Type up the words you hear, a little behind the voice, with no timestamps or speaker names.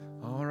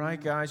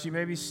right, guys, you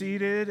may be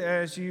seated.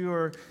 As you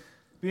are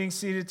being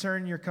seated,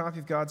 turn your copy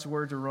of God's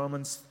Word to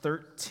Romans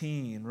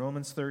 13.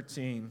 Romans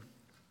 13.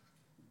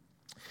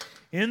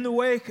 In the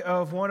wake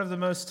of one of the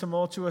most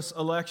tumultuous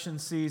election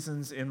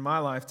seasons in my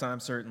lifetime,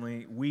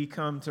 certainly, we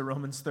come to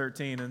Romans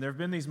 13. And there have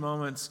been these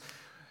moments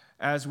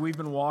as we've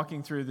been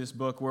walking through this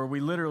book where we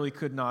literally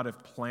could not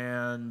have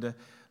planned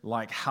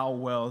like how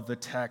well the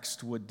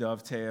text would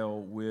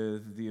dovetail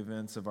with the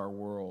events of our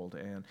world.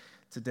 And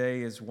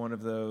today is one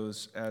of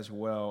those as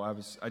well.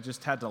 I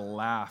just had to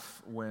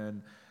laugh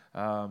when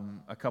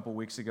a couple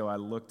weeks ago I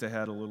looked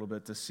ahead a little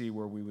bit to see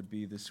where we would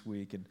be this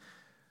week and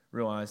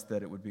realized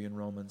that it would be in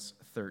Romans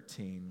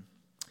 13.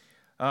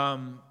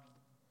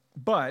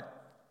 But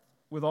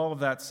with all of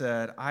that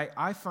said,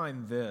 I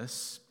find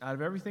this, out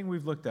of everything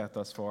we've looked at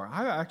thus far,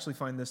 I actually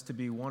find this to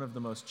be one of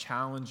the most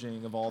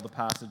challenging of all the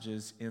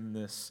passages in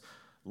this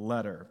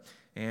letter.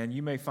 And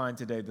you may find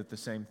today that the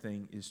same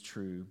thing is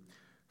true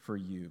for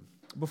you.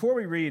 Before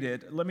we read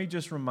it, let me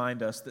just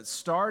remind us that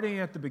starting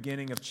at the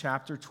beginning of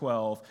chapter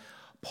 12,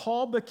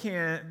 Paul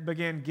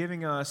began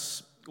giving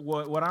us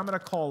what I'm going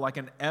to call like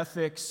an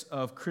ethics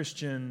of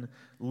Christian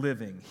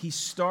living. He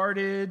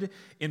started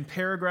in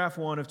paragraph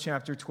 1 of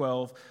chapter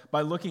 12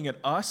 by looking at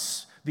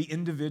us, the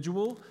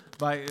individual,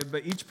 by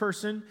each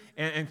person,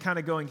 and kind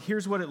of going,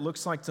 here's what it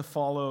looks like to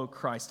follow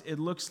Christ. It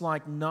looks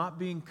like not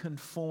being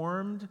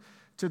conformed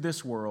to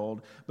this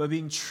world, but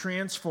being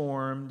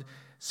transformed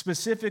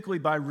specifically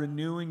by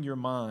renewing your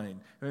mind.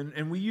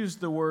 And we use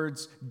the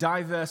words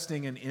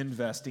divesting and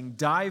investing,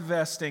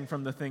 divesting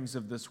from the things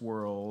of this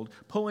world,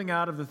 pulling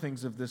out of the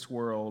things of this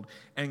world,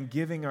 and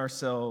giving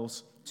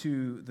ourselves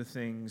to the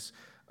things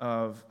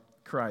of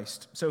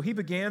Christ. So he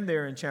began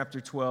there in chapter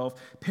 12.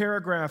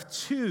 Paragraph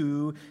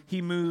 2,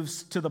 he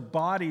moves to the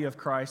body of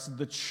Christ,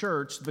 the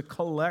church, the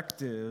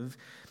collective,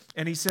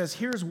 and he says,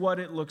 here's what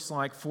it looks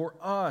like for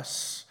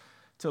us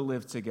to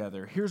live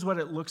together. Here's what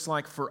it looks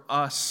like for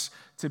us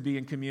to be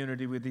in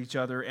community with each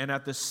other. And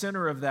at the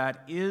center of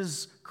that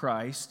is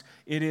Christ.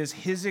 It is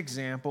his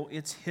example.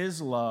 It's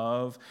his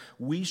love.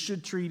 We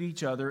should treat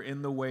each other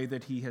in the way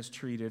that he has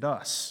treated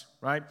us,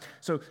 right?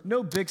 So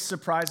no big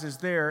surprises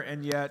there,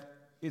 and yet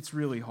it's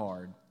really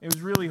hard. It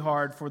was really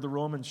hard for the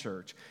Roman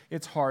church.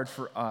 It's hard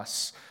for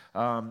us.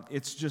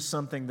 It's just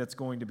something that's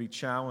going to be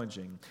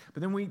challenging.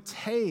 But then we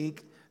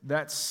take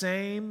that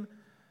same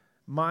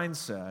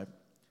mindset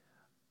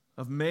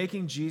of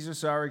making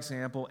Jesus our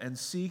example and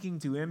seeking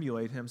to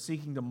emulate him,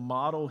 seeking to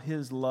model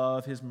his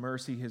love, his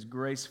mercy, his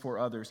grace for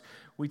others.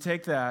 We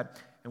take that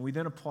and we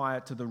then apply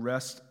it to the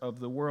rest of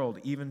the world,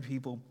 even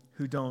people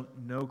who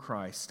don't know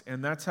Christ.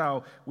 And that's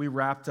how we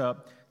wrapped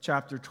up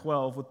chapter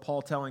 12 with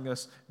Paul telling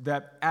us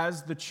that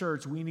as the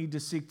church, we need to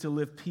seek to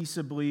live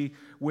peaceably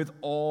with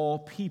all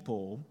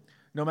people,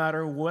 no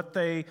matter what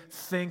they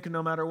think,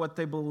 no matter what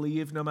they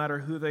believe, no matter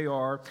who they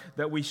are,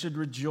 that we should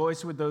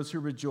rejoice with those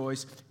who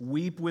rejoice,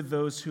 weep with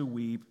those who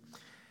weep.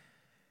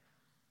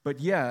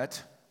 But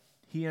yet,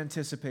 he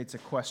anticipates a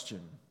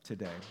question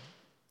today.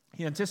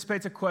 He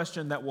anticipates a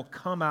question that will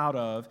come out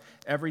of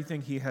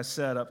everything he has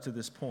said up to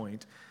this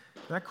point.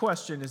 That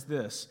question is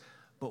this: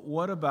 but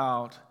what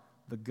about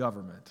the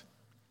government?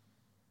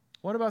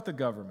 What about the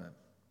government?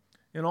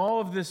 In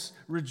all of this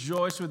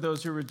rejoice with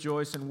those who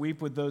rejoice and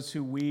weep with those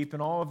who weep,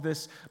 and all of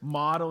this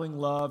modeling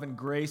love and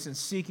grace and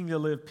seeking to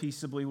live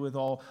peaceably with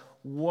all,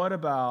 what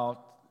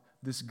about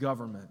this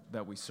government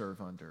that we serve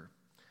under?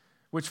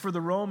 Which for the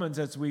Romans,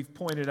 as we've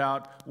pointed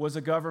out, was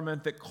a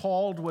government that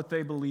called what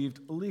they believed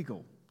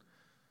illegal.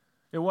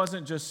 It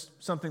wasn't just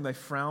something they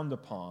frowned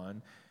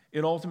upon.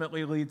 It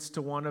ultimately leads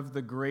to one of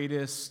the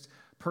greatest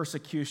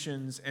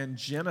persecutions and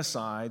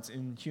genocides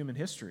in human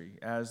history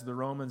as the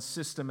Romans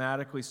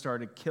systematically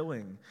started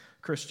killing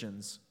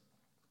Christians.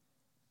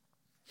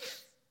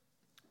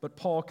 But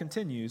Paul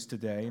continues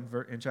today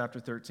in chapter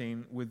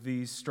 13 with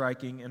these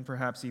striking and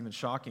perhaps even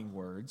shocking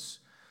words: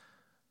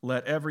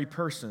 let every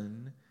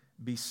person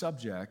be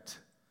subject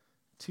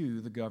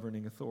to the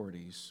governing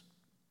authorities.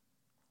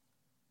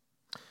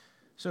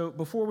 So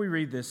before we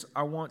read this,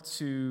 I want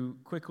to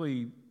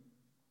quickly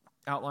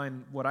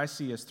outline what I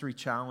see as 3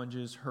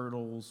 challenges,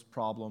 hurdles,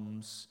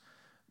 problems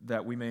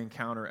that we may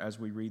encounter as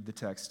we read the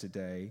text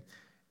today.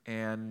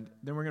 And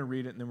then we're going to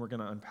read it, and then we're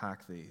going to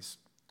unpack these.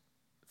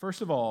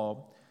 First of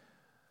all,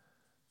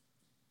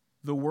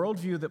 the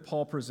worldview that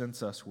Paul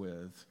presents us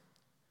with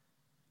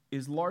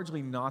is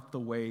largely not the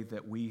way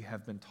that we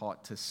have been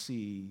taught to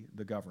see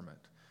the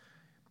government.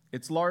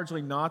 It's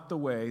largely not the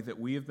way that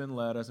we have been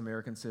led as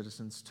American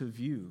citizens to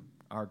view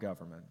our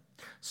government.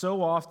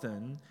 So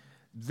often,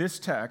 this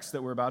text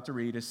that we're about to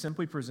read is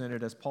simply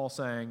presented as Paul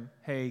saying,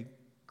 hey,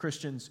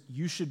 Christians,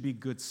 you should be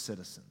good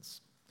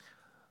citizens.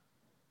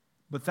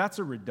 But that's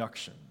a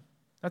reduction.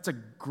 That's a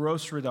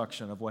gross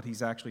reduction of what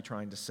he's actually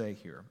trying to say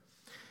here.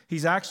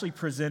 He's actually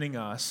presenting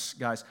us,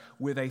 guys,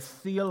 with a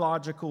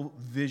theological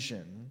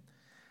vision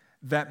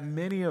that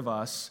many of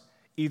us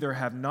either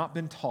have not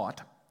been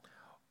taught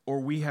or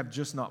we have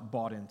just not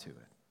bought into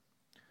it.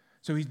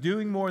 So he's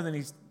doing more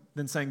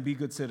than saying be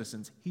good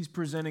citizens. He's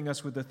presenting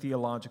us with a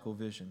theological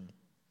vision.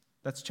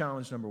 That's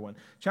challenge number one.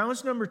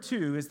 Challenge number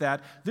two is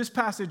that this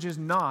passage is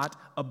not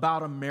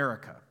about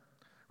America,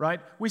 right?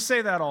 We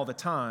say that all the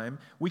time.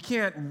 We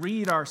can't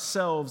read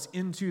ourselves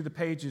into the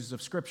pages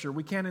of Scripture.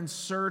 We can't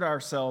insert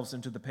ourselves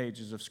into the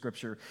pages of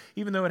Scripture.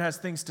 Even though it has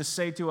things to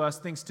say to us,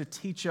 things to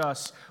teach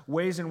us,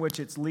 ways in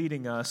which it's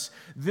leading us,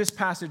 this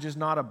passage is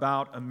not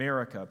about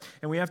America.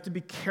 And we have to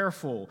be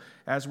careful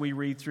as we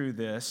read through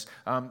this.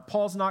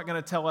 Paul's not going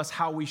to tell us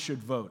how we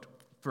should vote,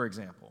 for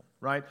example.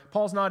 Right?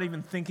 Paul's not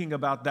even thinking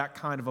about that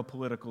kind of a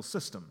political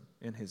system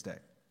in his day.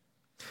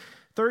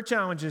 Third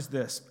challenge is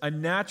this. A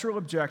natural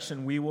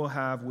objection we will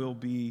have will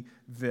be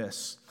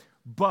this.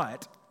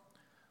 But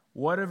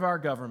what if our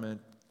government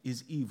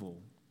is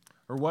evil?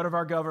 Or what if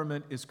our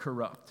government is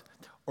corrupt?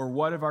 Or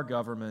what if our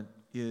government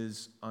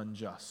is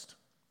unjust?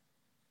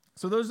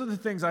 So those are the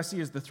things I see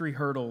as the three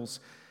hurdles.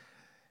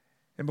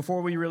 And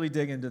before we really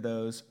dig into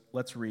those,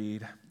 let's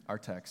read our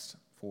text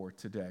for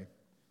today.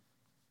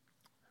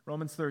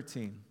 Romans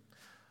 13.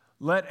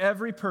 Let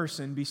every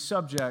person be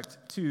subject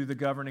to the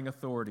governing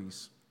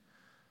authorities.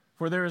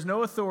 For there is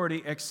no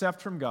authority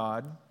except from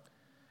God,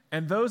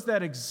 and those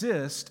that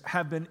exist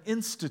have been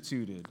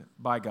instituted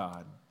by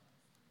God.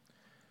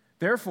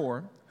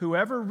 Therefore,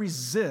 whoever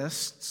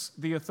resists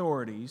the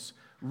authorities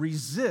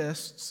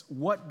resists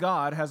what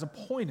God has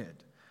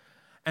appointed,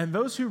 and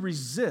those who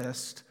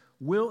resist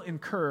will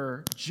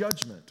incur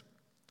judgment.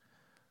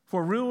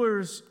 For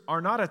rulers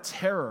are not a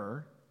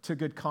terror to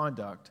good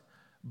conduct,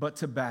 but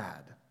to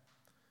bad.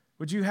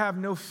 Would you have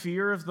no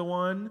fear of the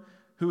one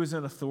who is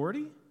in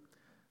authority?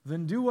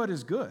 Then do what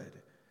is good,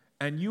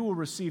 and you will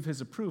receive his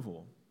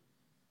approval.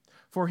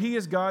 For he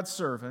is God's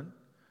servant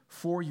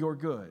for your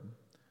good.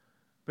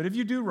 But if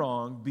you do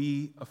wrong,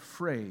 be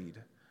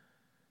afraid,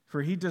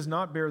 for he does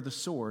not bear the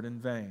sword in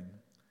vain.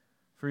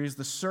 For he is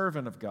the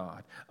servant of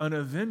God, an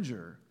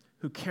avenger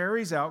who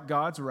carries out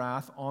God's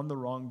wrath on the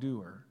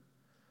wrongdoer.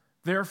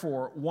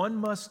 Therefore, one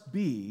must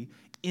be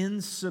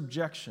in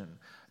subjection,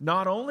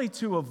 not only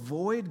to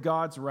avoid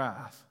God's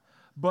wrath,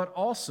 but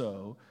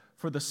also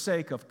for the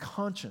sake of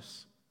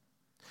conscience.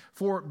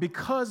 For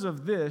because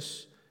of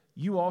this,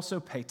 you also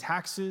pay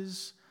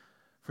taxes,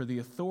 for the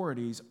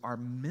authorities are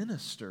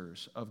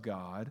ministers of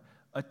God,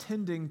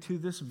 attending to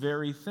this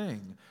very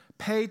thing.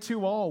 Pay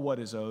to all what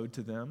is owed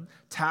to them,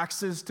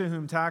 taxes to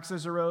whom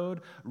taxes are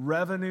owed,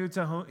 revenue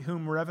to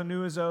whom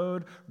revenue is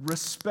owed,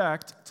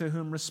 respect to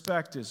whom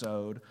respect is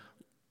owed,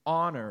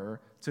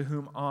 honor to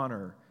whom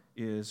honor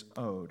is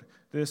owed.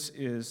 This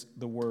is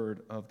the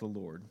word of the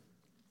Lord.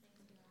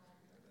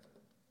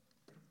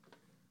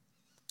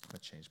 I'm going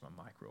to change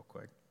my mic real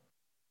quick.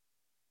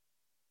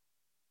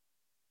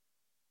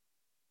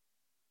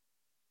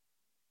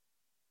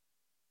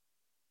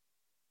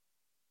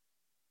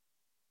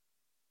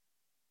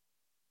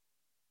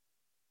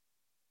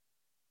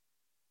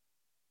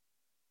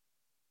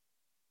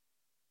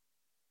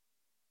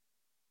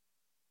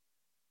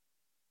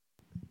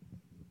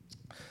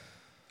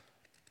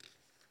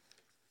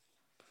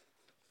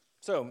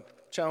 So,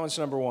 challenge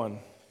number one.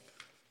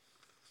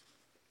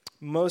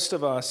 Most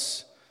of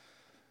us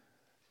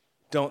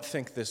don't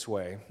think this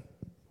way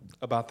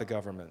about the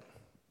government.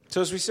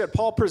 So as we said,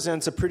 Paul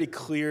presents a pretty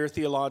clear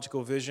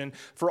theological vision.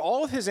 For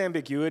all of his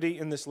ambiguity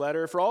in this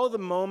letter, for all of the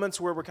moments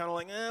where we're kind of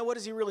like, what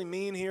does he really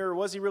mean here?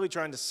 What is he really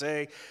trying to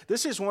say?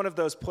 This is one of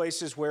those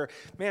places where,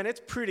 man, it's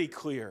pretty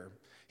clear.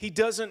 He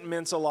doesn't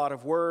mince a lot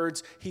of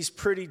words. He's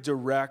pretty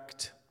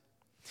direct.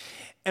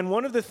 And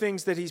one of the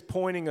things that he's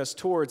pointing us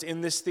towards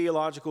in this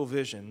theological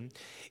vision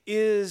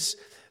is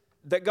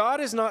that God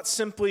is not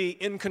simply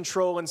in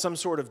control in some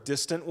sort of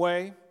distant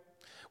way,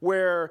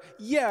 where,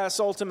 yes,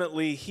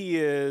 ultimately he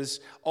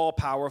is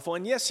all-powerful,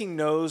 and yes, he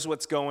knows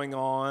what's going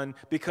on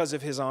because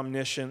of his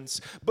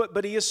omniscience,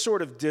 but he is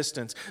sort of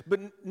distant. But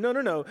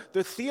no.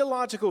 The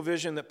theological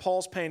vision that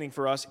Paul's painting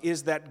for us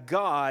is that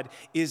God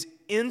is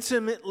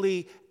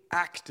intimately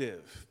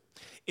active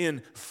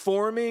in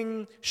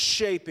forming,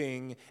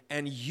 shaping,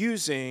 and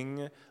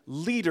using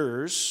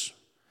leaders,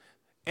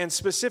 and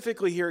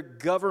specifically here,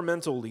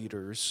 governmental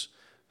leaders,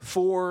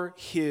 for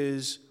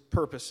his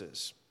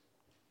purposes.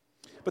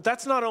 But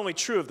that's not only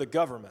true of the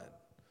government.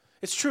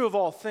 It's true of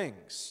all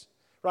things,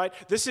 right?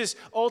 This is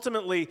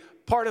ultimately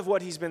part of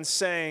what he's been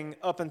saying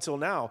up until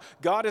now.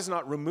 God is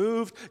not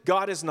removed.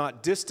 God is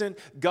not distant.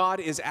 God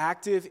is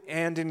active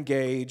and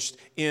engaged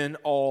in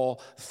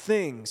all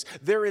things.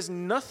 There is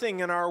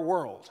nothing in our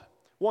world,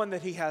 one,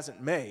 that he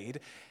hasn't made,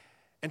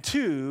 and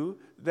two,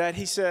 that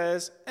he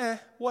says,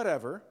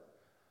 whatever.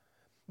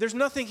 There's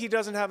nothing he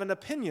doesn't have an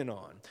opinion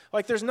on.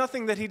 Like there's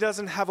nothing that he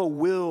doesn't have a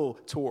will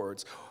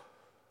towards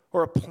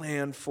or a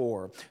plan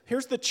for.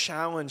 Here's the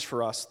challenge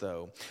for us,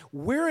 though.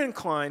 We're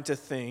inclined to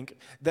think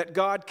that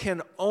God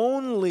can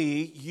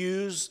only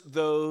use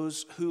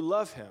those who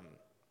love him,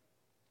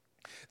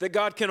 that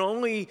God can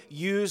only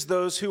use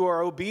those who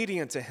are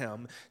obedient to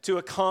him to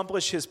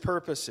accomplish his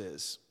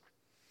purposes.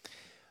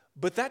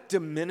 But that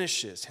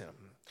diminishes him.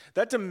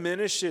 That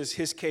diminishes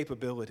his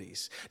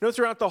capabilities.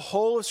 Throughout the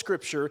whole of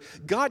Scripture,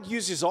 God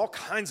uses all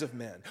kinds of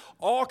men,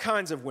 all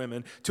kinds of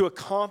women to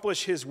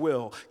accomplish his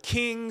will.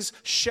 Kings,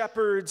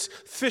 shepherds,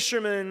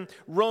 fishermen,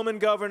 Roman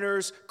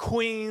governors,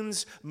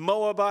 queens,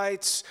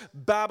 Moabites,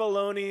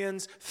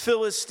 Babylonians,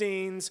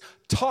 Philistines,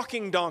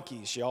 talking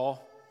donkeys,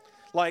 y'all.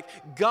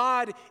 Like,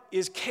 God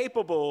is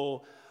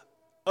capable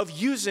of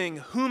using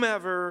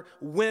whomever,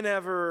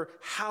 whenever,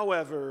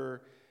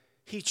 however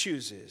he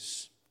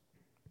chooses.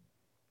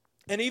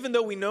 And even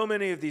though we know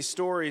many of these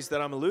stories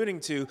that I'm alluding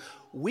to,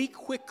 we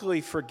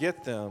quickly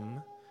forget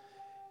them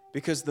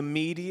because the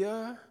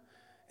media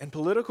and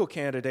political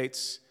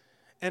candidates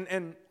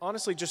and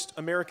honestly just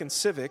American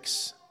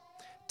civics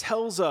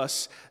tells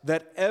us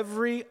that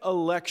every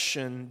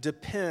election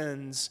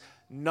depends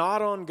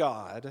not on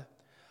God,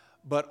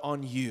 but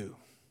on you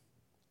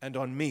and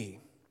on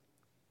me.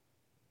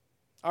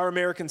 Our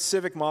American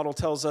civic model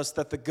tells us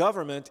that the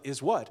government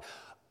is what?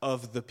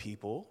 Of the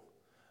people,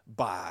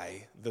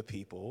 by the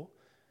people,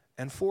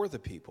 and for the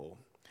people.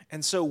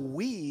 And so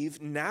we've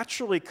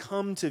naturally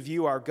come to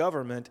view our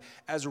government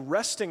as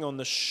resting on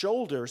the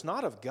shoulders,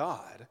 not of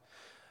God,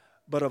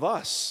 but of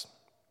us.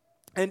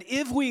 And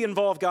if we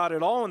involve God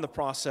at all in the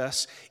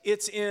process,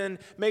 it's in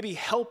maybe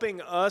helping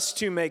us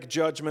to make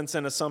judgments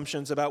and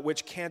assumptions about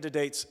which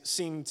candidates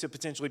seem to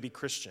potentially be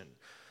Christian,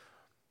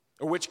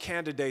 or which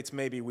candidates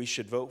maybe we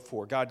should vote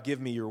for. God, give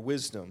me your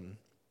wisdom.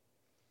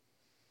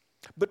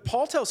 But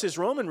Paul tells his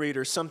Roman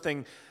readers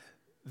something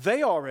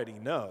they already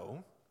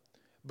know,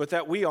 but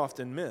that we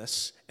often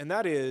miss, and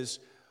that is,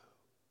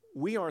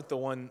 we aren't the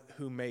one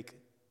who make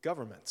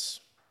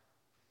governments.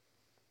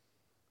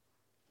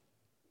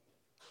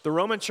 The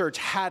Roman church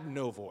had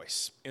no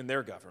voice in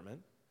their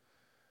government.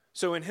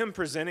 So in him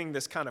presenting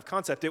this kind of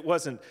concept, it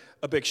wasn't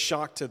a big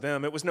shock to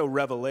them. It was no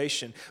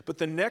revelation. But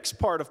the next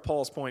part of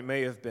Paul's point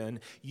may have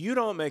been, you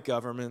don't make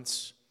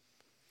governments.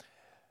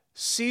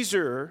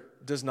 Caesar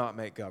does not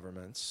make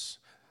governments.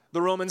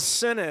 The Roman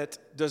Senate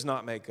does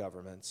not make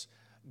governments.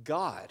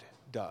 God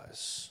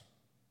does.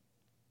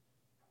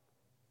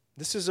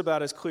 This is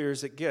about as clear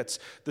as it gets.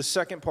 The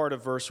second part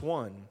of verse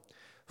 1,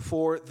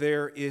 for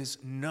there is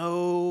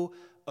no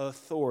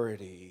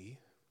authority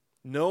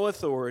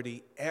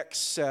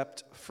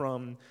except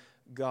from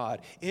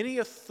God. Any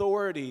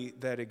authority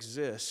that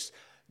exists,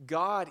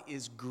 God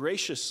is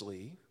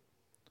graciously,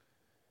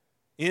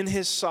 in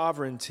his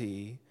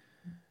sovereignty,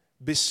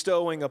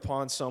 bestowing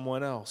upon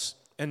someone else.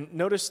 And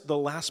notice the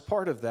last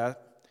part of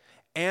that,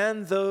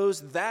 and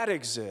those that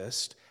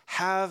exist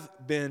have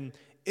been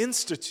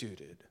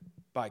instituted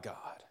by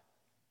God.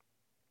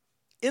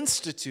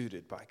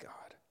 Instituted by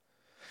God.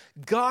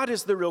 God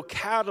is the real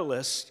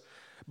catalyst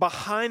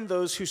behind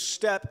those who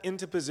step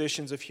into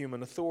positions of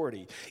human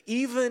authority,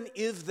 even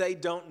if they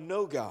don't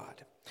know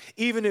God,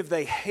 even if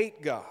they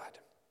hate God.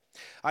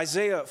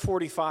 Isaiah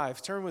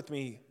 45, turn with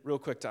me real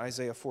quick to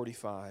Isaiah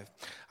 45.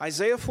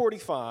 Isaiah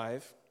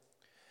 45,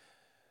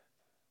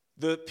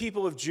 the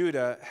people of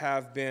Judah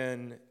have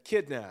been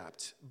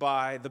kidnapped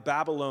by the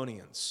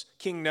Babylonians,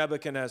 King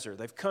Nebuchadnezzar.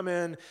 They've come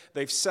in,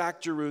 they've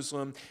sacked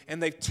Jerusalem,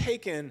 and they've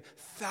taken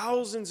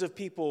thousands of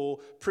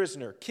people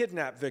prisoner,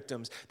 kidnapped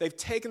victims. They've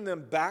taken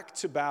them back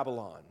to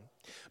Babylon.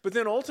 But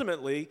then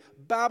ultimately,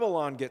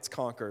 Babylon gets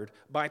conquered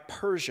by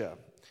Persia.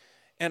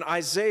 And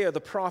Isaiah,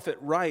 the prophet,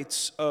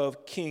 writes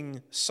of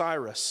King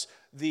Cyrus,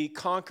 the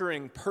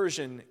conquering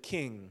Persian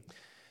king.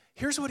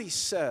 Here's what he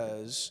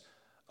says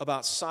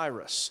about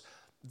Cyrus.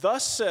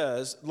 Thus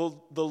says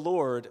the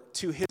Lord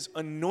to his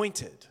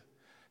anointed,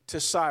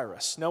 to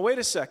Cyrus. Now wait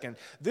a second.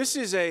 This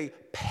is a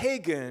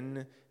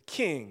pagan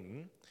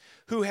king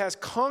who has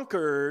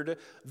conquered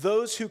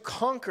those who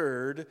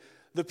conquered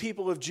the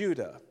people of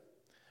Judah.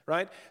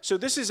 Right? So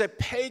this is a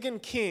pagan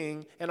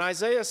king, and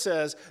Isaiah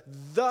says,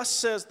 thus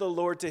says the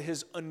Lord to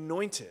his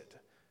anointed,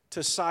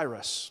 to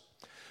Cyrus,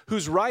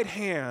 whose right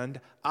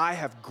hand I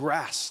have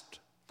grasped,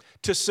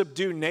 to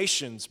subdue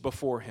nations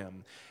before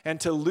him, and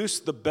to loose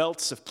the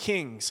belts of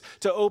kings,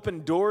 to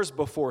open doors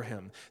before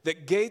him,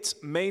 that gates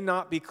may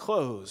not be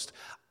closed.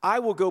 I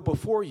will go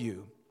before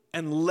you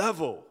and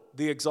level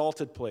the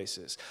exalted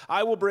places.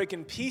 I will break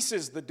in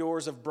pieces the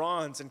doors of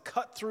bronze and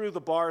cut through the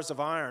bars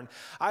of iron.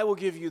 I will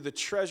give you the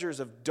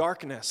treasures of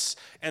darkness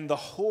and the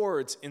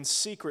hoards in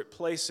secret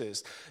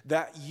places,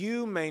 that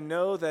you may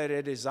know that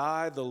it is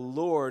I, the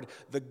Lord,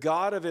 the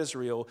God of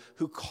Israel,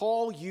 who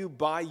call you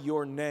by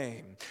your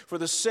name. For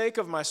the sake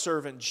of my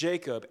servant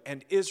Jacob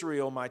and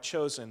Israel, my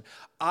chosen,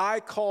 I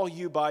call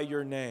you by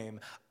your name.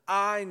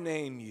 I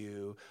name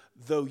you,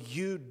 though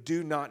you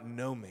do not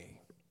know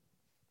me.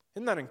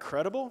 Isn't that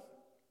incredible?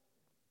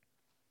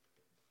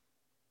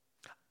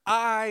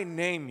 I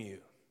name you,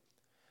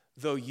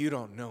 though you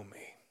don't know me.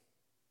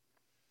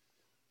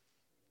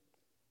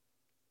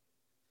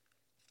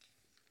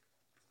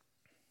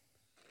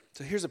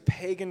 So here's a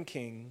pagan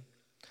king,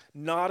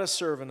 not a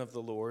servant of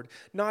the Lord,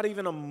 not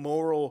even a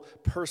moral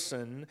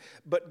person,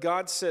 but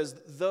God says,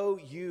 though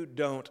you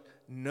don't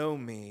know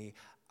me,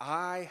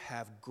 I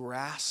have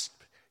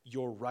grasped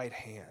your right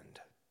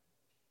hand.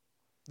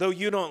 Though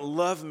you don't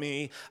love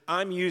me,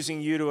 I'm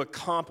using you to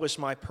accomplish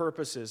my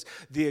purposes.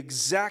 The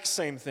exact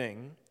same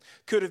thing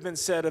could have been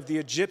said of the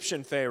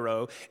Egyptian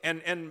Pharaoh.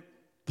 And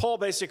Paul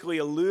basically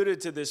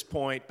alluded to this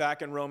point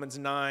back in Romans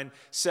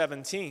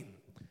 9:17.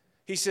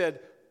 He said,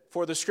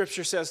 for the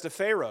scripture says to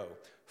Pharaoh,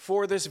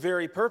 for this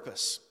very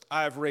purpose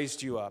I have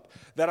raised you up,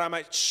 that I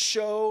might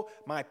show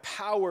my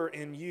power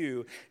in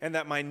you, and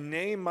that my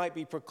name might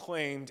be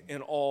proclaimed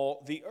in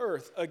all the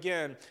earth.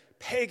 Again,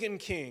 pagan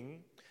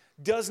king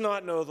does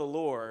not know the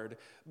Lord,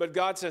 but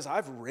God says,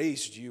 I've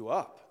raised you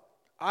up.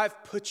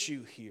 I've put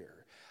you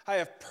here. I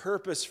have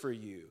purpose for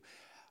you.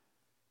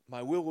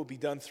 My will be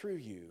done through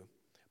you,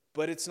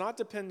 but it's not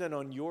dependent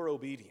on your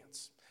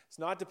obedience. It's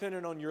not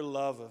dependent on your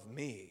love of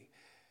me.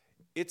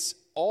 It's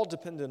all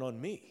dependent on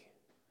me.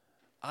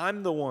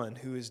 I'm the one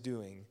who is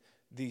doing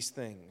these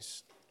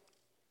things.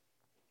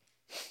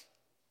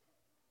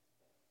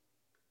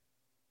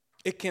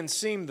 It can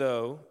seem,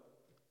 though,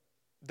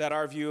 that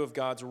our view of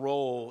God's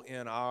role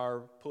in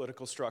our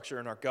political structure,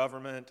 in our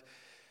government,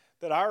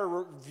 that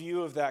our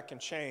view of that can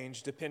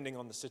change depending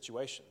on the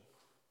situation.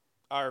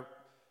 One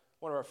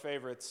of our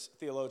favorites,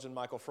 theologian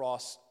Michael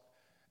Frost,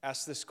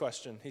 asked this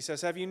question. He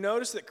says, have you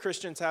noticed that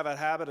Christians have a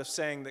habit of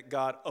saying that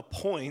God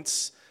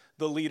appoints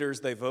the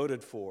leaders they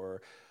voted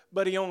for,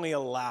 but he only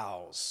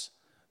allows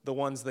the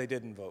ones they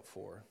didn't vote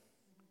for?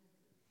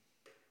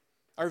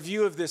 Our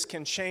view of this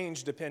can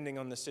change depending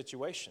on the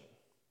situation.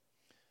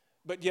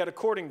 But yet,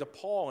 according to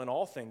Paul, in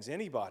all things,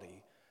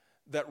 anybody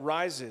that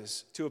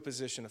rises to a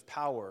position of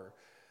power,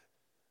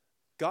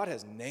 God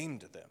has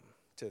named them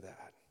to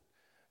that.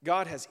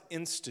 God has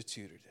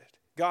instituted it.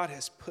 God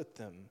has put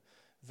them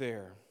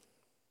there.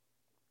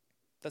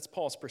 That's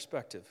Paul's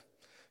perspective.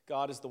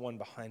 God is the one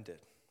behind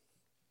it.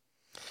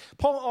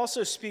 Paul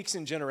also speaks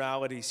in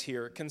generalities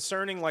here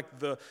concerning like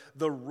the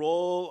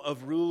role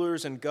of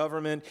rulers and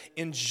government.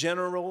 In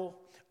general,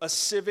 a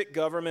civic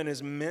government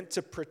is meant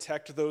to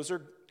protect those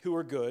who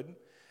are good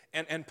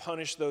and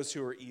punish those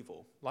who are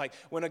evil. Like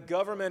when a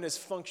government is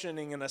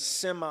functioning in a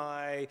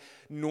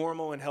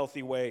semi-normal and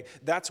healthy way,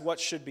 that's what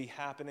should be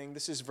happening.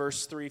 This is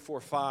verse 3,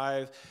 4,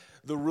 5.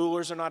 The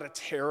rulers are not a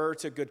terror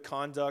to good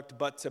conduct,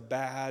 but to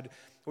bad.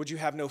 Would you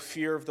have no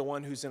fear of the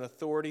one who's in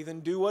authority? Then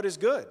do what is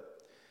good.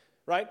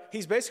 Right?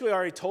 He's basically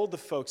already told the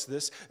folks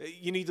this.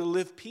 You need to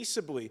live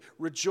peaceably.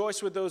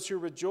 Rejoice with those who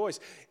rejoice.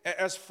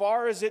 As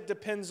far as it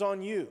depends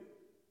on you,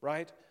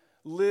 right?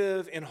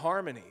 Live in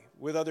harmony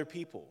with other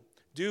people.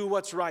 Do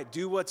what's right.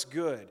 Do what's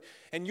good.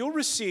 And you'll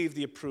receive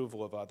the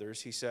approval of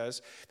others, he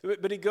says.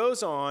 But he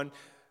goes on,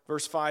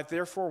 verse 5,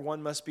 therefore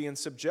one must be in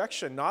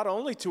subjection, not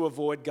only to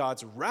avoid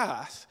God's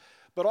wrath,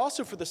 but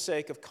also for the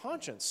sake of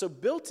conscience. So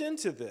built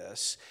into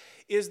this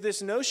is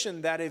this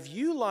notion that if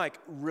you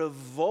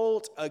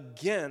revolt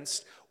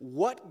against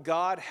what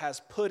God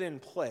has put in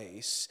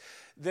place,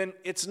 then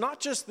it's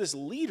not just this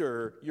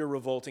leader you're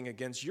revolting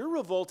against, you're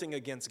revolting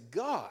against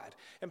God.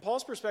 And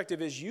Paul's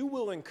perspective is you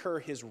will incur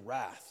his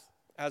wrath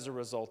as a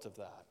result of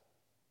that.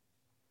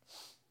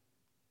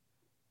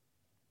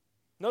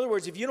 In other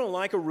words, if you don't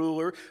like a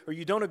ruler or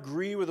you don't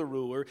agree with a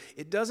ruler,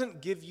 it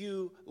doesn't give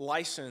you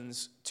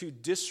license to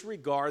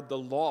disregard the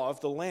law of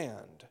the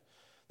land.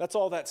 That's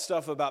all that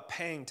stuff about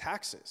paying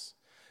taxes.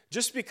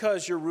 Just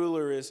because your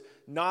ruler is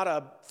not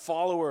a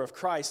follower of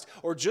Christ,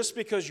 or just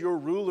because your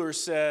ruler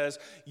says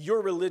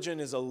your religion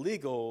is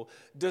illegal,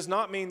 does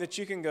not mean that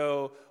you can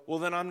go, well,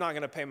 then I'm not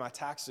going to pay my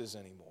taxes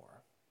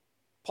anymore.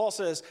 Paul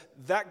says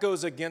that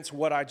goes against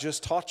what I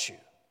just taught you,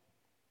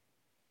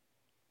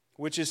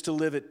 which is to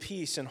live at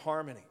peace and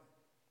harmony.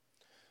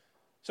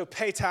 So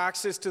pay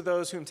taxes to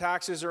those whom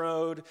taxes are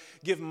owed,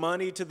 give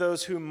money to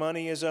those whom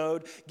money is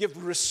owed,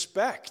 give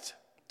respect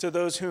to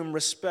those whom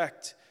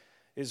respect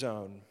is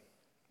owed.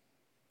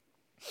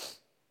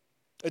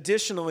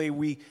 Additionally,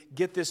 we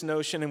get this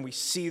notion, and we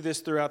see this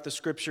throughout the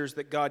scriptures,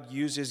 that God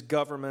uses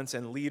governments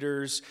and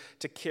leaders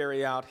to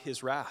carry out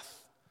his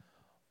wrath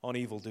on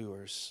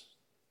evildoers.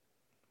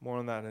 More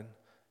on that in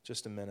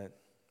just a minute.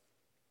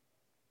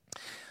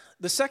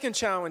 The second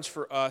challenge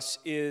for us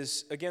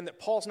is, again, that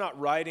Paul's not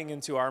writing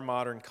into our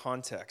modern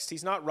context.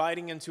 He's not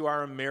writing into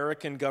our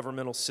American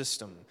governmental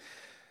system.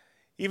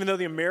 Even though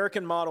the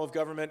American model of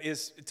government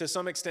is, to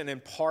some extent, in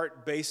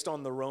part based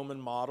on the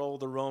Roman model,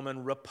 the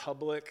Roman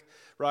Republic,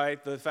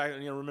 right? The fact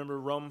that, remember,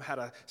 Rome had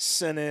a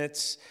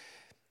Senate.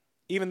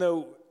 Even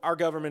though our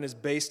government is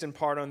based in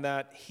part on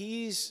that,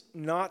 he's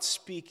not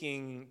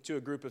speaking to a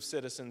group of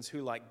citizens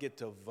who, get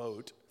to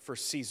vote for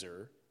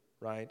Caesar,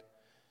 right?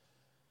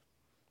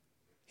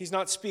 He's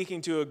not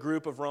speaking to a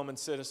group of Roman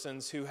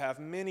citizens who have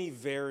many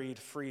varied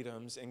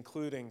freedoms,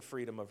 including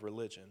freedom of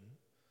religion.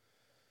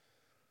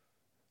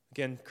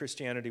 Again,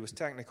 Christianity was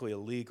technically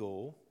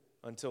illegal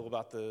until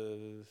about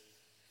the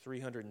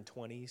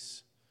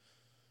 320s.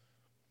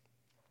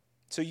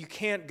 So you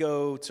can't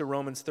go to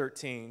Romans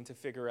 13 to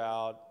figure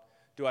out,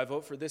 do I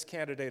vote for this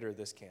candidate or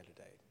this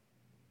candidate?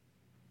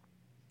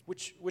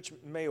 Which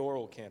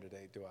mayoral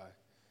candidate do I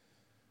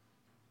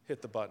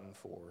hit the button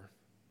for?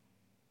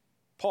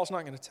 Paul's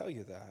not going to tell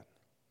you that.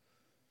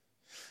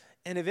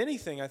 And if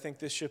anything, I think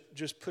this should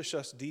just push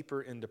us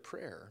deeper into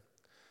prayer.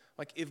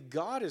 Like, if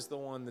God is the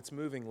one that's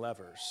moving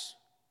levers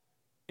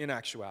in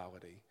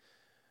actuality,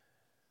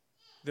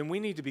 then we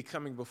need to be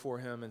coming before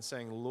him and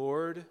saying,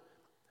 Lord,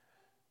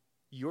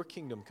 your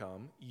kingdom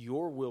come,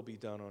 your will be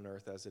done on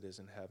earth as it is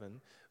in heaven.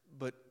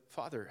 But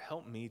Father,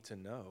 help me to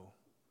know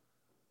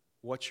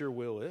what your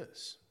will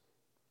is.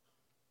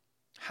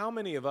 How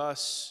many of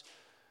us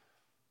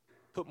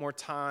put more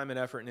time and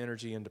effort and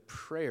energy into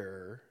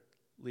prayer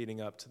leading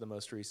up to the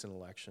most recent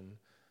election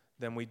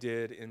than we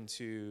did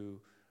into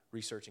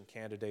researching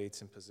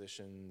candidates and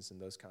positions and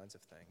those kinds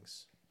of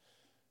things?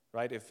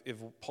 Right?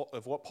 If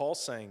what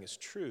Paul's saying is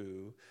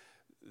true,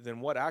 then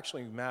what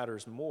actually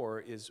matters more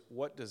is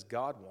what does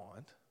God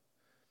want,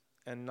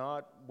 and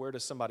not where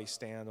does somebody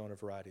stand on a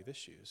variety of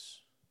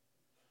issues.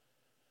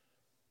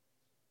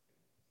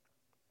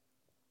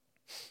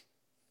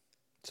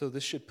 So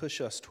this should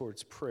push us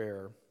towards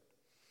prayer.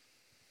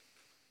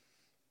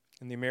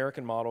 In the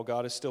American model,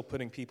 God is still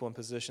putting people in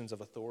positions of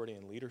authority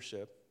and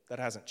leadership. That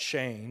hasn't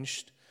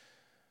changed.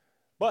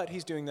 But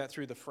he's doing that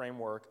through the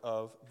framework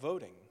of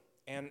voting.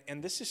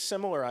 And this is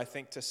similar, I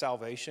think, to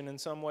salvation in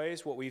some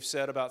ways. What we've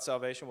said about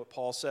salvation, what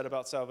Paul said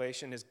about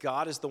salvation, is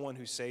God is the one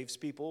who saves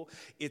people.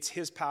 It's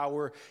his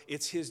power.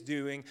 It's his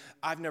doing.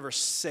 I've never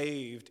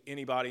saved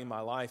anybody in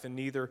my life, and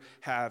neither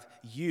have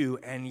you.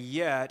 And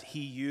yet, he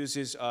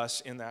uses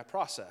us in that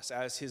process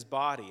as his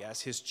body,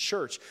 as his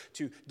church,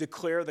 to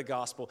declare the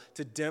gospel,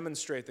 to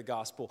demonstrate the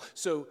gospel.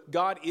 So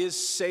God is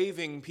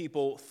saving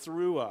people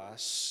through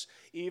us,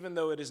 even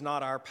though it is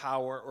not our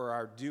power or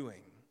our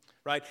doing.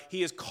 Right?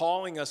 He is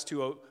calling us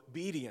to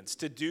obedience,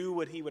 to do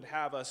what he would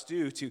have us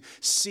do, to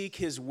seek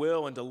his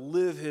will and to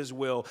live his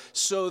will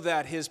so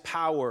that his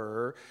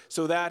power,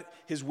 so that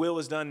his will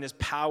is done and his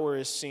power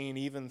is seen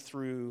even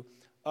through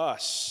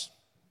us.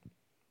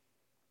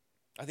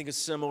 I think a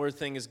similar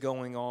thing is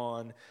going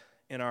on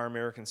in our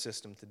American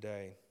system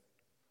today.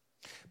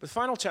 But the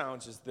final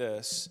challenge is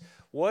this: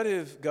 what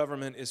if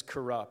government is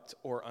corrupt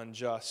or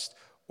unjust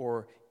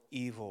or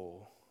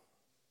evil?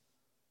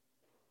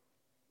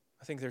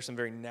 I think there's some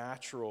very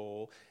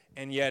natural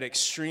and yet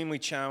extremely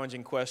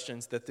challenging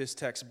questions that this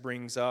text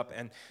brings up.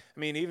 And I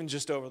mean, even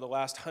just over the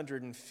last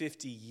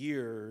 150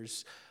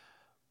 years,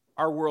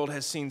 our world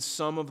has seen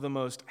some of the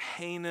most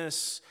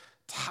heinous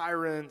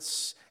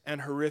tyrants and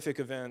horrific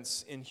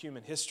events in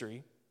human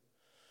history.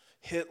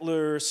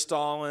 Hitler,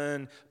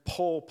 Stalin,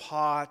 Pol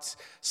Pot,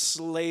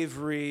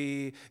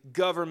 slavery,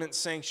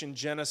 government-sanctioned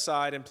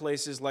genocide in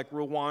places like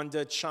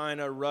Rwanda,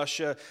 China,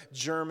 Russia,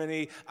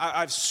 Germany.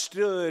 I've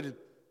stood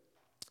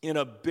in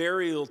a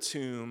burial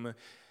tomb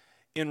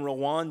in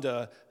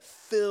Rwanda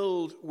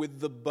filled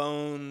with the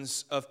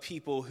bones of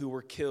people who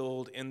were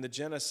killed in the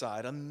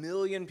genocide. 1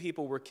 million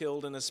people were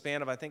killed in a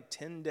span of, I think,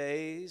 10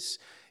 days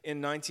in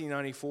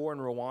 1994 in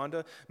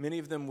Rwanda, many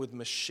of them with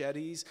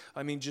machetes.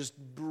 I mean, just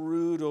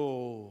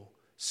brutal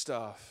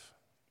stuff.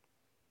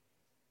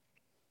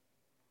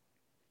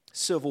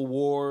 Civil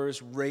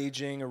wars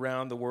raging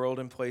around the world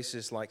in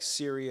places like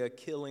Syria,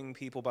 killing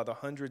people by the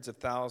hundreds of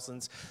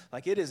thousands.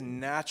 Like, it is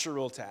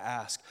natural to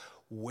ask,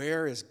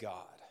 where is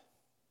God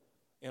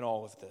in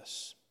all of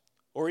this?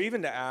 Or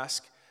even to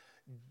ask,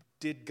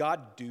 did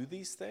God do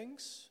these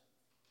things?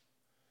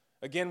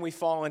 Again, we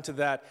fall into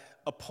that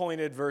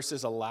appointed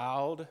versus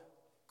allowed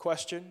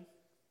question.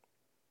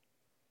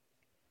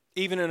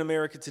 Even in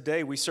America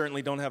today, we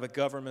certainly don't have a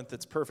government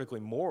that's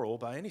perfectly moral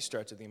by any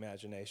stretch of the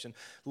imagination.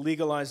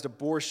 Legalized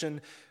abortion,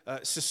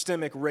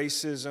 systemic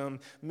racism,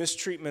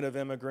 mistreatment of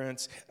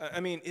immigrants. I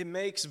mean, it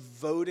makes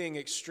voting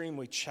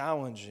extremely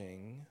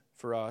challenging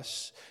for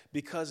us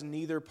because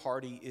neither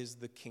party is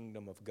the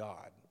kingdom of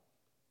God.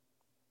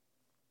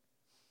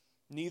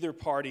 Neither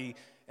party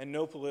and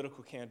no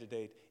political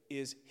candidate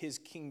is his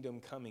kingdom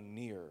coming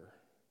near.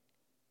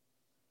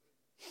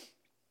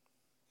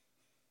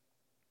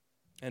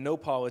 And no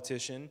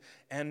politician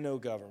and no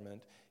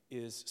government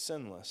is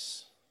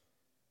sinless.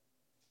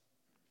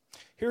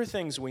 Here are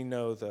things we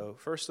know, though.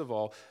 First of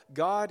all,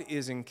 God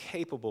is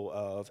incapable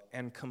of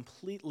and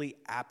completely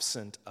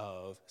absent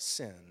of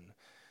sin.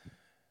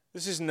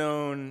 This is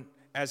known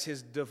as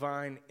his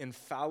divine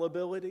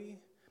infallibility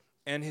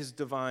and his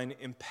divine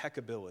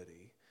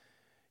impeccability.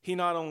 He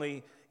not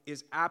only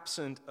is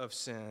absent of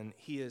sin,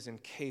 he is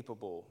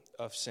incapable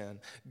of sin.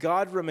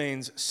 God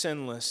remains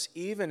sinless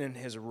even in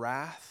his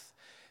wrath,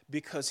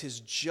 because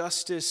his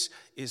justice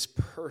is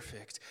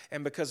perfect,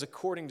 and because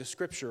according to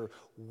Scripture,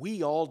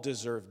 we all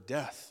deserve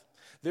death.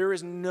 There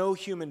is no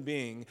human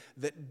being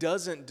that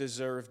doesn't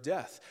deserve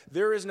death.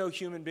 There is no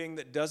human being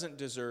that doesn't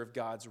deserve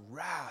God's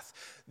wrath.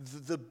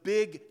 The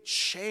big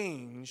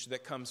change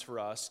that comes for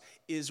us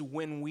is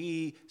when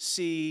we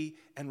see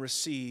and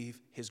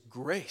receive his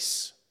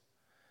grace.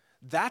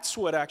 That's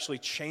what actually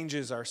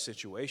changes our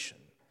situation,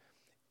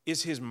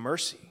 is his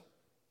mercy,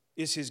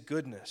 is his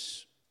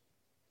goodness.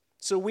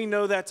 So we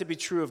know that to be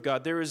true of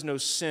God. There is no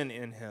sin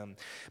in him.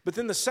 But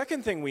then the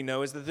second thing we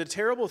know is that the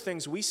terrible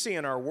things we see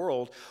in our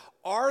world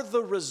are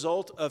the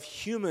result of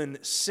human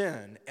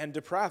sin and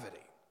depravity.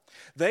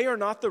 They are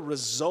not the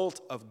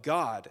result of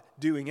God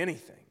doing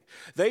anything.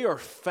 They are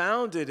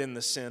founded in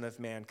the sin of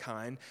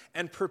mankind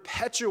and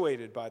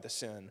perpetuated by the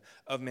sin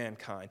of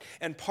mankind.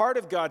 And part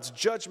of God's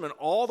judgment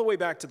all the way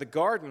back to the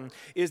garden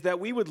is that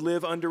we would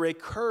live under a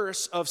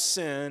curse of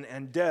sin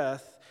and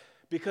death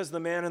because the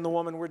man and the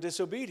woman were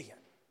disobedient.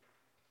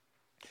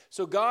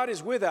 So God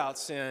is without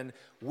sin,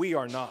 we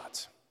are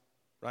not,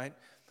 right?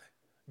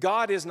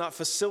 God is not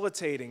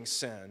facilitating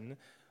sin,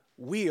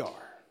 we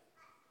are.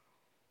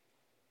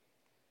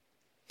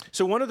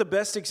 So one of the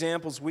best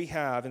examples we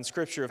have in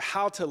Scripture of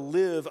how to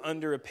live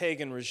under a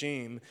pagan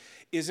regime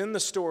is in the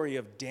story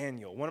of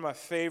Daniel, one of my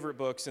favorite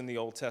books in the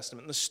Old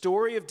Testament. In the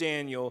story of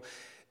Daniel,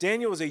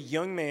 Daniel was a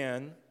young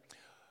man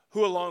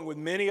who, along with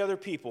many other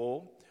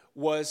people,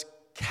 was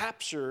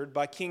captured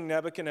by King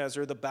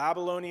Nebuchadnezzar, the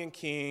Babylonian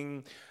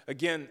king.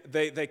 Again,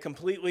 they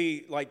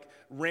completely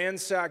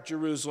ransacked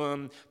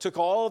Jerusalem, took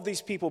all of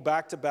these people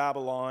back to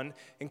Babylon,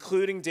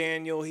 including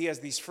Daniel. He has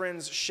these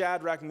friends,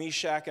 Shadrach,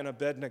 Meshach, and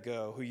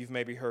Abednego, who you've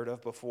maybe heard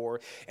of before.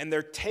 And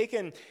they're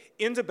taken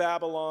into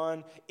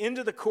Babylon,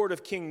 into the court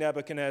of King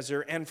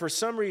Nebuchadnezzar, and for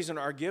some reason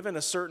are given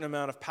a certain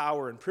amount of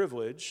power and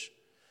privilege.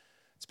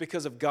 It's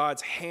because of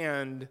God's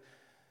hand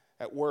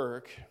at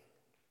work.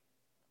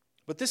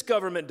 But this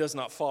government does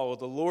not follow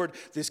the Lord.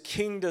 This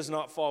king does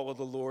not follow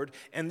the Lord.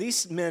 And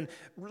these men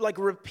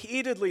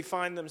repeatedly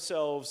find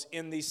themselves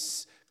in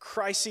these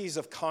crises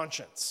of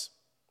conscience.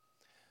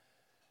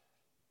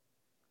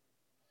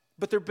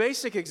 But their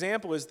basic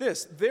example is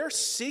this: they're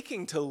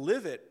seeking to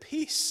live at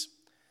peace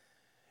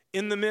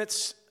in the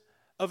midst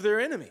of their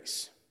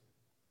enemies.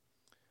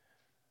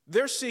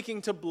 They're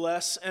seeking to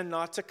bless and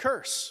not to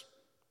curse.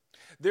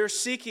 They're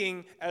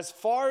seeking, as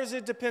far as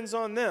it depends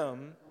on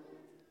them,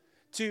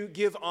 to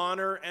give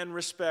honor and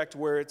respect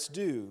where it's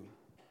due.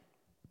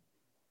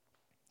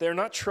 They're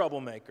not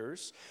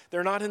troublemakers.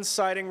 They're not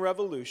inciting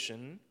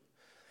revolution.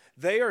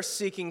 They are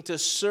seeking to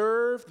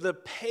serve the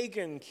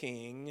pagan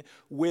king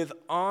with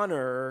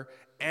honor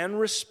and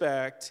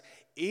respect,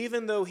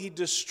 even though he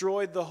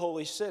destroyed the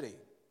holy city,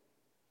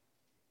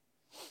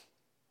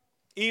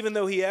 even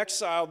though he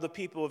exiled the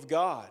people of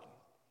God,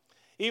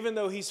 even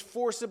though he's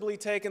forcibly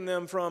taken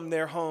them from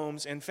their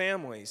homes and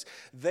families.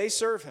 They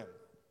serve him.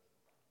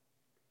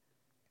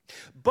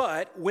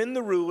 But when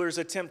the rulers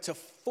attempt to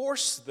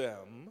force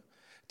them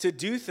to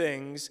do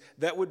things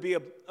that would be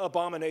an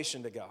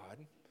abomination to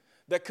God,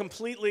 that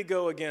completely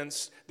go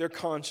against their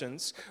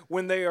conscience,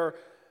 when they are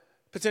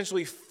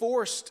potentially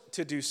forced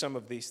to do some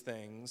of these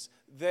things,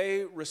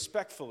 they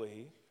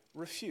respectfully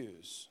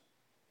refuse.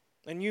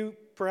 And you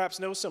perhaps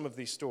know some of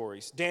these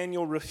stories.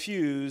 Daniel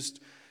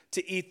refused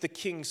to eat the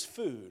king's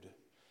food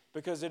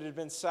because it had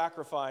been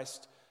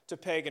sacrificed to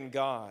pagan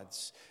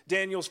gods.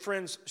 Daniel's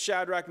friends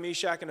Shadrach,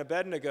 Meshach, and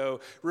Abednego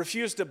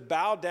refused to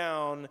bow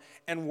down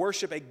and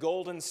worship a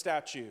golden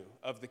statue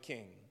of the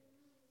king.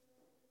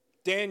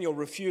 Daniel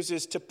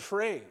refuses to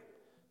pray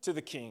to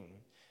the king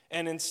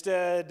and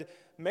instead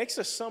makes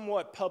a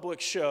somewhat public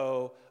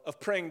show of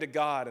praying to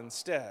God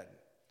instead.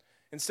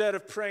 Instead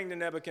of praying to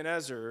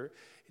Nebuchadnezzar,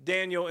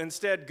 Daniel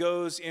instead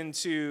goes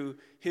into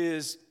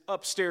his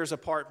upstairs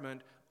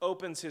apartment,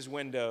 opens his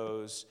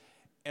windows,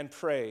 and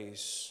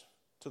prays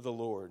to the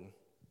Lord.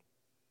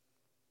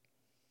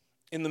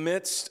 In the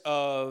midst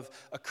of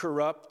a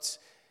corrupt,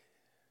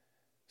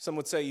 some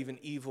would say even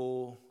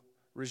evil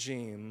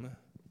regime,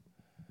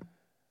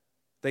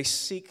 they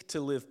seek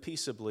to live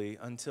peaceably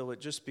until it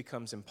just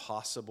becomes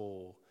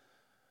impossible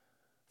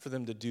for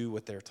them to do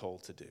what they're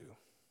told to do.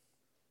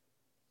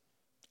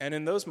 And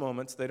in those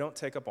moments, they don't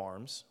take up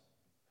arms.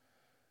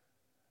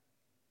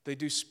 They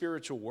do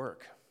spiritual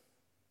work.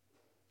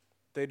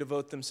 They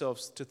devote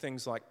themselves to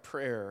things like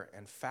prayer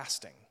and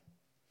fasting.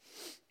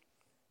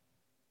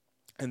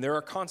 And there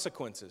are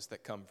consequences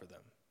that come for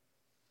them.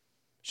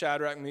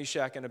 Shadrach,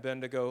 Meshach, and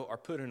Abednego are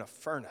put in a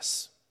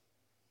furnace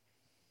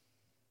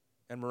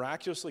and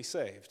miraculously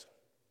saved.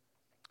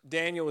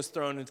 Daniel is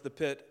thrown into the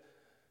pit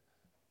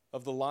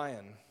of the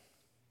lion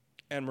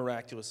and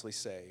miraculously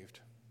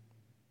saved.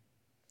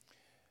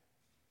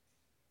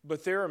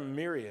 But there are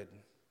myriad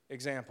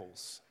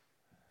examples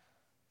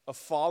of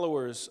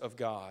followers of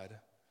God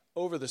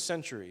over the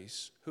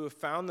centuries who have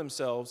found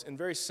themselves in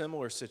very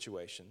similar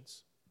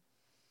situations,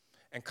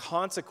 and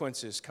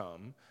consequences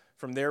come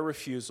from their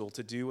refusal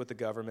to do what the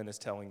government is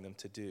telling them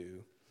to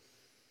do.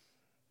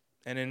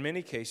 And in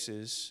many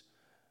cases,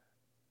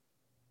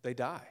 they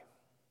die.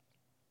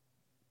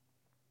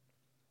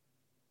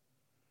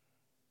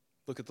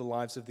 Look at the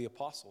lives of the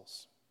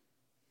apostles.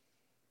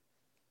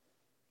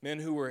 Men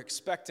who were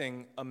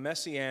expecting a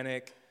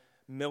messianic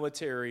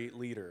military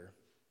leader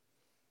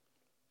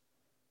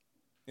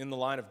in the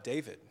line of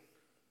David,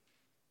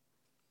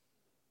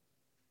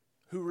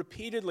 who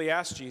repeatedly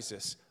asked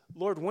Jesus,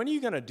 "Lord, when are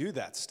you going to do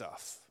that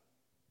stuff?"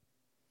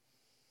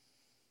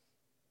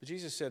 But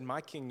Jesus said,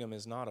 "My kingdom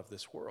is not of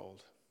this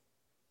world."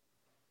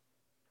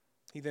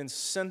 He then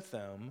sent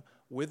them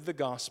with the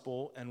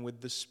gospel and with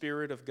the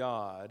Spirit of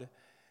God,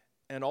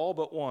 and all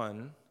but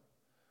one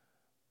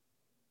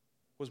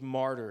was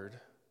martyred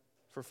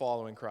for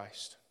following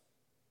Christ.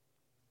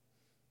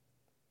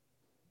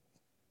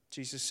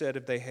 Jesus said,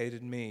 if they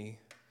hated me,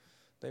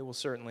 they will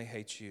certainly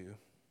hate you.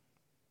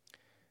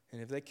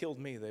 And if they killed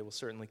me, they will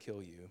certainly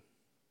kill you.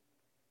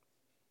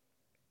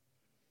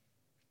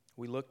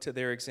 We look to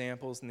their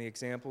examples and the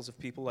examples of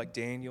people like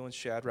Daniel and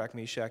Shadrach,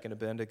 Meshach, and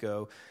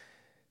Abednego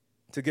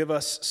to give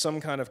us some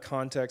kind of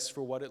context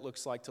for what it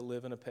looks like to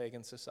live in a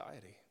pagan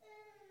society.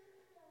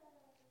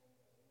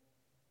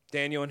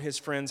 Daniel and his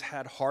friends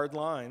had hard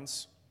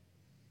lines.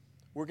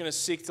 We're going to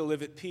seek to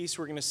live at peace.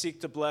 We're going to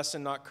seek to bless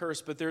and not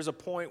curse. But there's a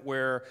point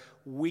where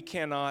we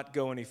cannot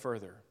go any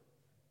further.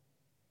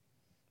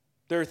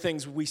 There are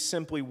things we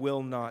simply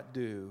will not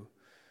do.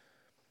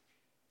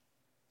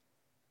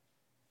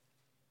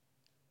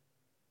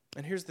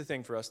 And here's the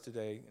thing for us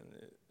today,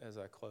 as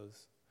I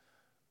close.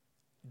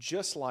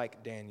 Just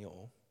like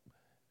Daniel,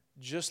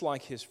 just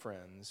like his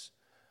friends,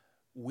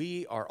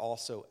 we are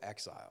also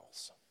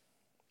exiles.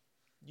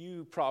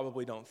 You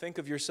probably don't think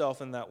of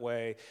yourself in that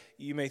way.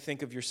 You may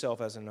think of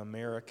yourself as an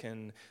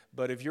American,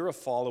 but if you're a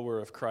follower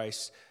of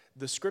Christ,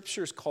 the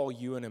scriptures call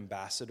you an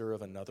ambassador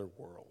of another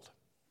world,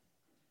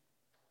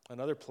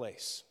 another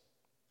place.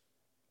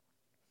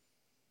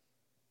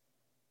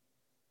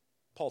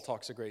 Paul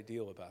talks a great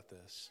deal about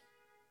this.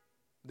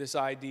 This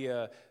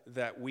idea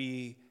that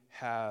we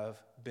have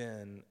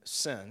been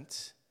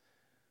sent,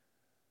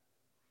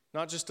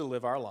 not just to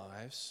live our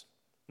lives,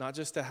 not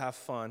just to have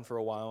fun for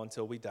a while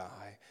until we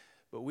die,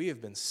 but we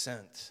have been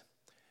sent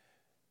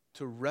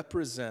to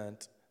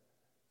represent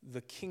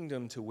the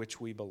kingdom to which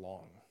we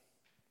belong.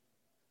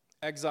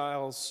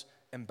 Exiles,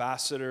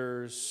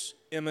 ambassadors,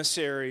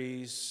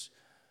 emissaries,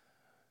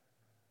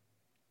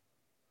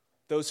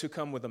 those who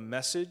come with a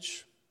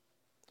message,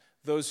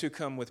 those who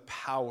come with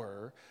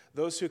power,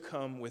 those who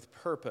come with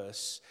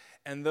purpose,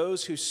 and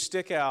those who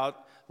stick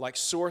out like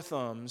sore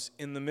thumbs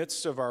in the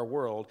midst of our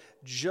world,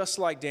 just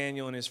like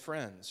Daniel and his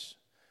friends.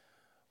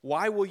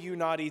 Why will you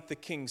not eat the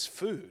king's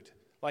food?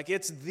 Like,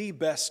 it's the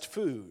best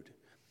food.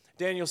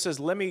 Daniel says,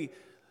 let me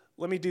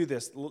do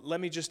this.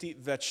 Let me just eat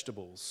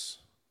vegetables.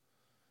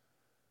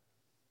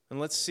 And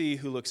let's see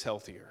who looks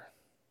healthier.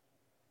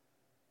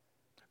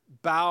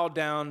 Bow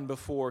down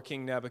before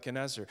King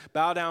Nebuchadnezzar.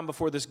 Bow down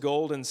before this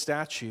golden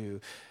statue.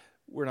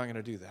 We're not going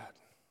to do that.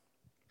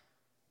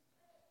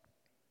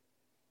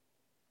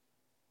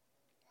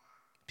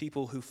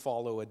 People who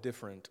follow a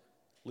different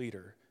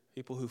leader.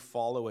 People who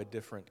follow a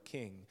different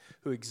king.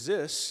 Who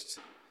exist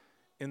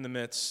in the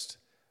midst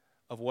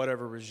of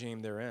whatever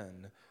regime they're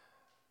in,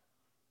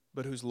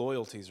 but whose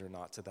loyalties are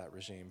not to that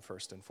regime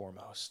first and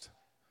foremost.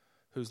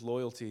 Whose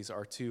loyalties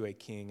are to a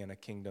king and a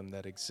kingdom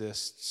that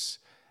exists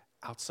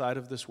outside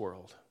of this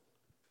world.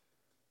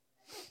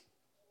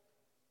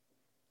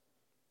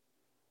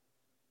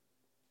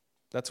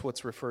 That's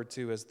what's referred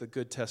to as the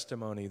good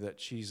testimony that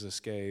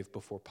Jesus gave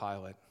before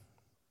Pilate.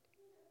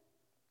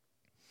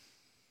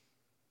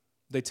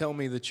 They tell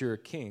me that you're a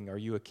king. Are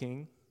you a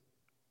king?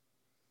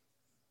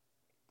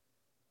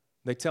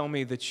 They tell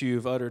me that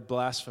you've uttered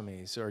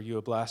blasphemies. Are you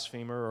a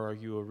blasphemer, or are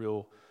you a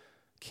real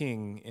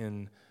king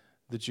in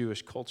the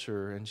Jewish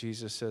culture? And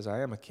Jesus says, I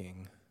am a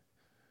king,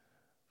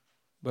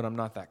 but I'm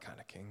not that kind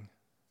of king.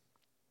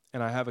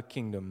 And I have a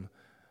kingdom,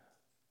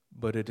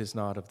 but it is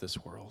not of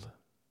this world.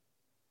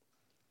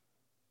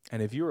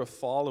 And if you're a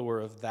follower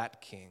of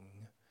that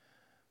king,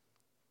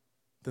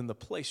 then the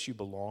place you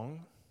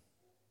belong,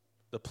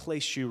 the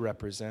place you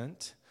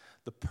represent,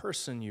 the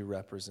person you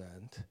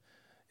represent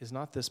is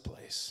not this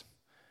place.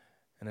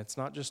 And it's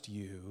not just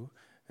you,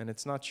 and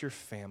it's not your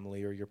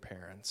family or your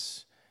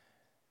parents.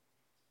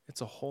 It's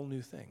a whole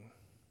new thing.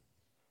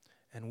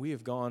 And we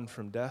have gone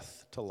from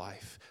death to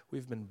life.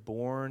 We've been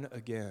born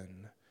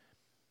again,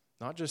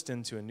 not just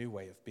into a new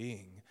way of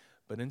being,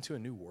 but into a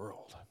new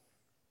world.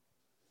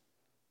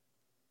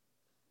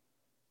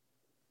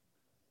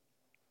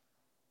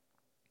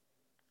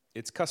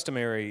 It's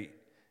customary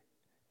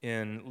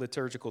in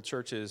liturgical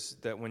churches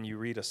that when you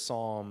read a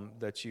psalm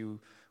that you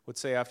would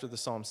say after the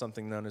psalm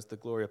something known as the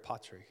Gloria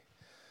Patri.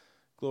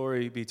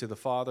 Glory be to the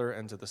Father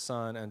and to the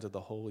Son and to the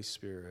Holy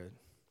Spirit.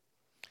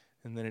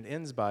 And then it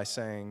ends by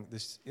saying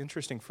this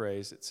interesting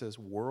phrase. It says,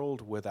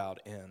 world without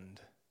end.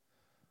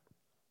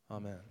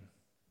 Amen.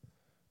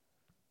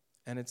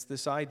 And it's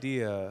this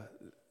idea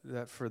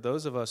that for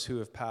those of us who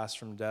have passed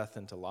from death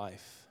into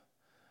life,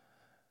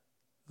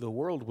 the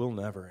world will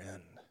never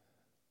end.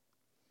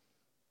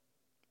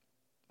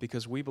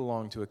 Because we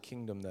belong to a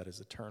kingdom that is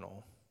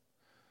eternal.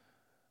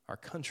 Our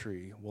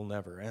country will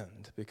never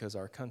end because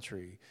our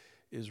country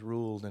is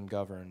ruled and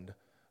governed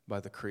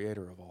by the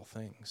Creator of all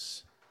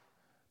things.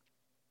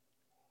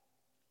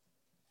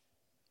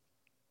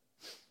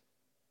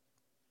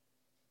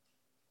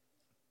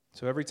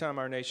 So every time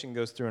our nation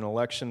goes through an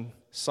election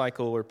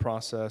cycle or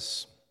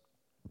process,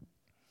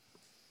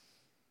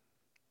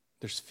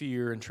 there's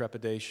fear and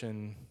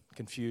trepidation,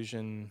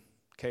 confusion,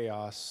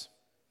 chaos.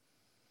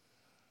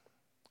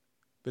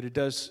 But it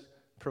does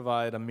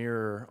provide a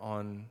mirror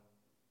on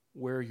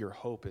where your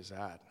hope is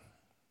at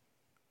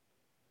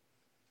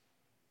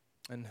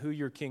and who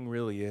your king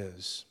really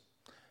is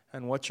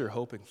and what you're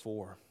hoping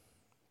for.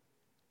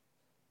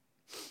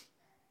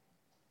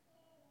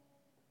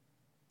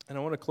 And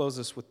I want to close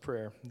this with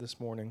prayer this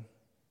morning.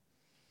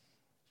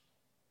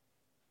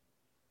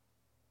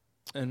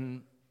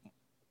 And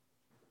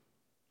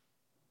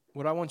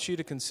what I want you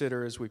to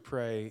consider as we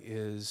pray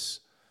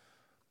is,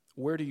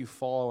 where do you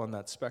fall on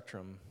that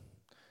spectrum?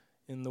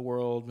 In the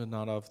world, but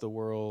not of the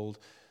world.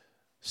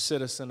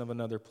 Citizen of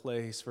another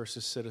place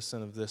versus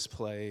citizen of this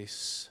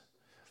place.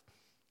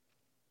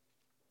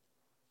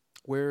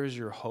 Where is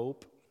your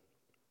hope?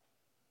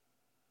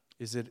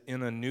 Is it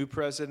in a new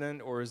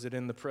president, or is it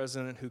in the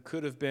president who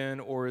could have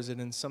been, or is it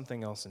in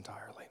something else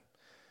entirely?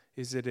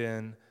 Is it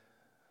in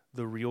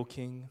the real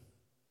king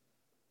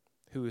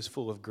who is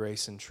full of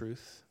grace and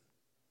truth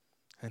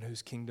and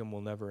whose kingdom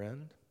will never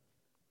end?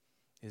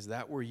 Is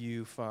that where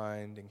you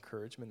find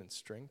encouragement and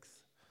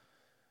strength,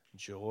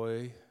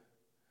 joy,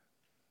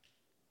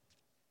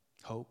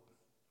 hope?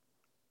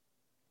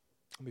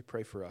 Let me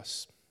pray for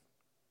us.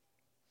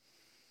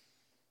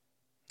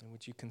 And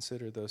would you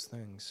consider those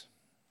things?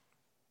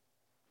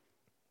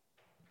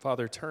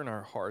 Father, turn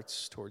our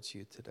hearts towards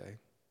you today.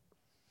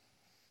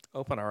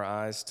 Open our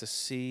eyes to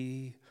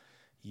see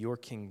your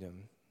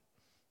kingdom.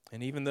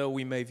 And even though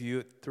we may view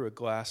it through a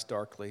glass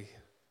darkly,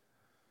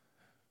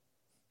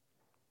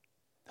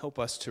 help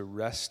us to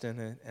rest in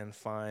it and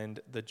find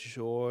the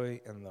joy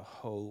and the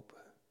hope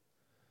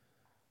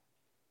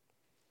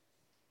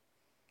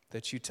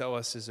that you tell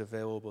us is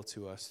available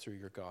to us through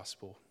your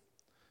gospel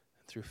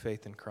and through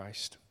faith in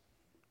Christ.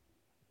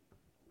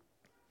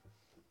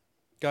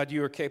 God,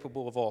 you are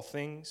capable of all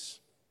things.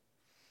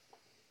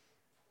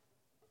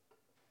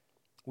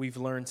 We've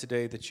learned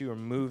today that you are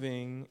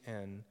moving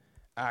and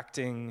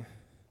acting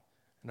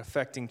and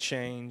affecting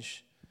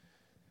change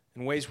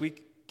in ways we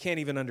can't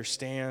even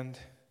understand.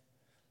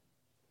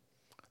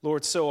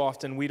 Lord, so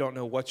often we don't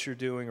know what you're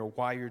doing or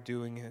why you're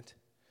doing it.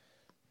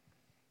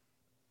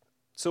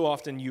 So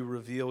often you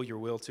reveal your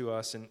will to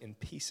us in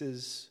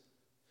pieces.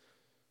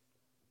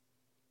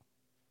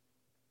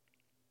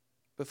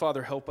 But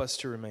Father, help us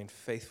to remain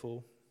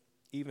faithful,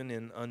 even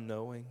in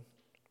unknowing.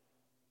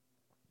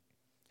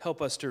 Help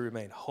us to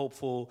remain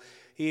hopeful,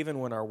 even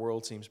when our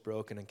world seems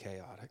broken and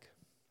chaotic.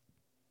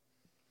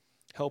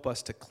 Help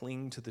us to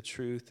cling to the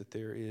truth that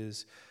there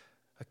is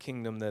a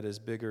kingdom that is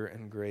bigger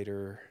and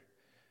greater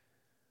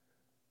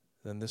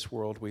than this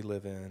world we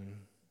live in.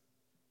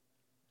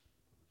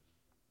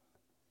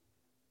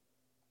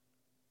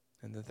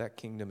 And that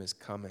kingdom is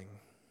coming.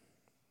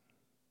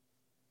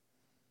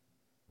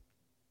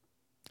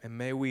 And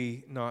may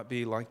we not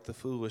be like the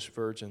foolish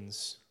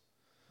virgins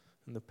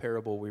in the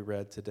parable we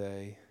read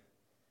today,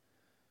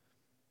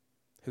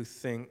 who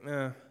think,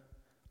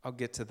 I'll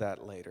get to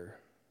that later.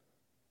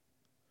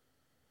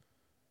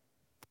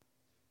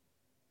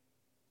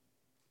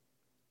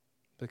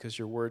 Because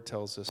your word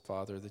tells us,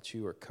 Father, that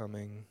you are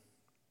coming.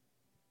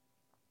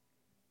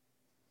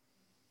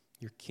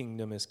 Your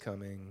kingdom is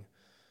coming.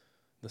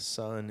 The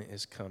Son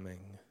is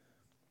coming.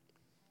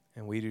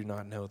 And we do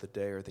not know the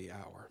day or the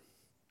hour.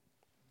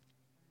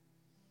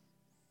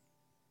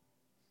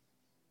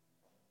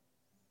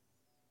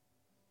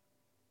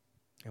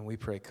 And we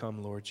pray,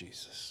 come, Lord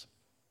Jesus.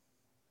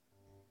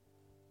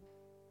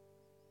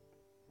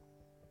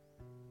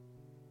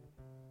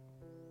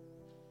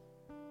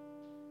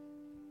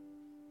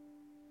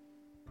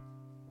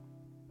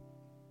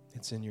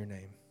 It's in your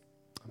name.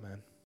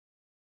 Amen.